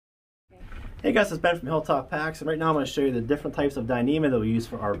Hey guys, it's Ben from Hilltop Packs, and right now I'm going to show you the different types of Dyneema that we use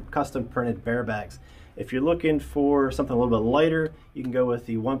for our custom printed bear bags. If you're looking for something a little bit lighter, you can go with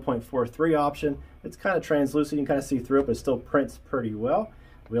the 1.43 option. It's kind of translucent, you can kind of see through it, but it still prints pretty well.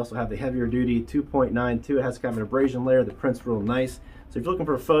 We also have the heavier duty 2.92. It has kind of an abrasion layer that prints real nice. So if you're looking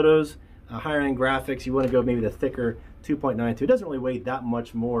for photos, higher end graphics, you want to go maybe the thicker 2.92. It doesn't really weigh that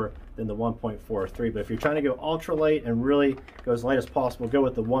much more than the 1.43, but if you're trying to go ultra light and really go as light as possible, go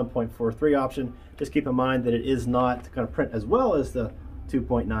with the 1.43 option. Just keep in mind that it is not going to print as well as the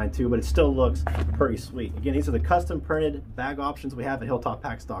 2.92, but it still looks pretty sweet. Again, these are the custom printed bag options we have at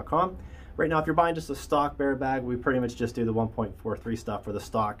hilltoppacks.com. Right now, if you're buying just a stock bear bag, we pretty much just do the 1.43 stuff for the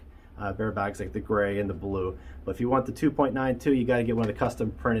stock bear bags, like the gray and the blue. But if you want the 2.92, you got to get one of the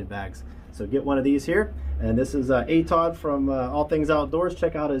custom printed bags. So get one of these here. And this is Todd from All Things Outdoors.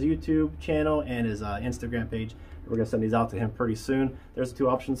 Check out his YouTube channel and his Instagram page. We're going to send these out to him pretty soon. There's the two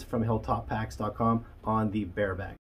options from hilltoppacks.com on the bear bag.